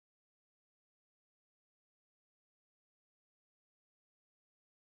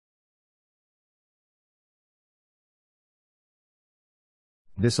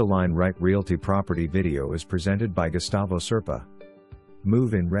This Align Right Realty property video is presented by Gustavo Serpa.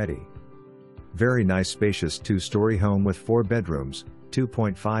 Move-in ready. Very nice spacious 2-story home with 4 bedrooms,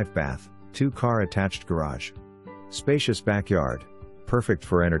 2.5 bath, 2-car attached garage. Spacious backyard, perfect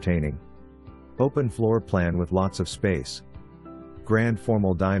for entertaining. Open floor plan with lots of space. Grand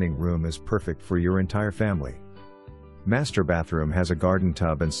formal dining room is perfect for your entire family. Master bathroom has a garden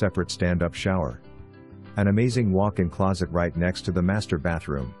tub and separate stand-up shower. An amazing walk-in closet right next to the master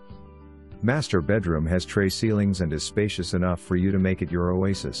bathroom. Master bedroom has tray ceilings and is spacious enough for you to make it your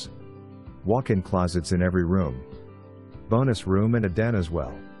oasis. Walk-in closets in every room. Bonus room and a den as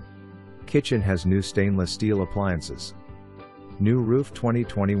well. Kitchen has new stainless steel appliances. New roof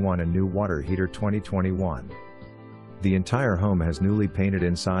 2021 and new water heater 2021. The entire home has newly painted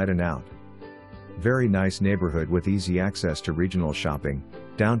inside and out. Very nice neighborhood with easy access to regional shopping,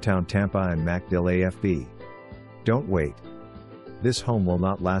 downtown Tampa and Dill AFB. Don't wait. This home will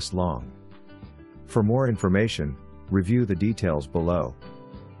not last long. For more information, review the details below.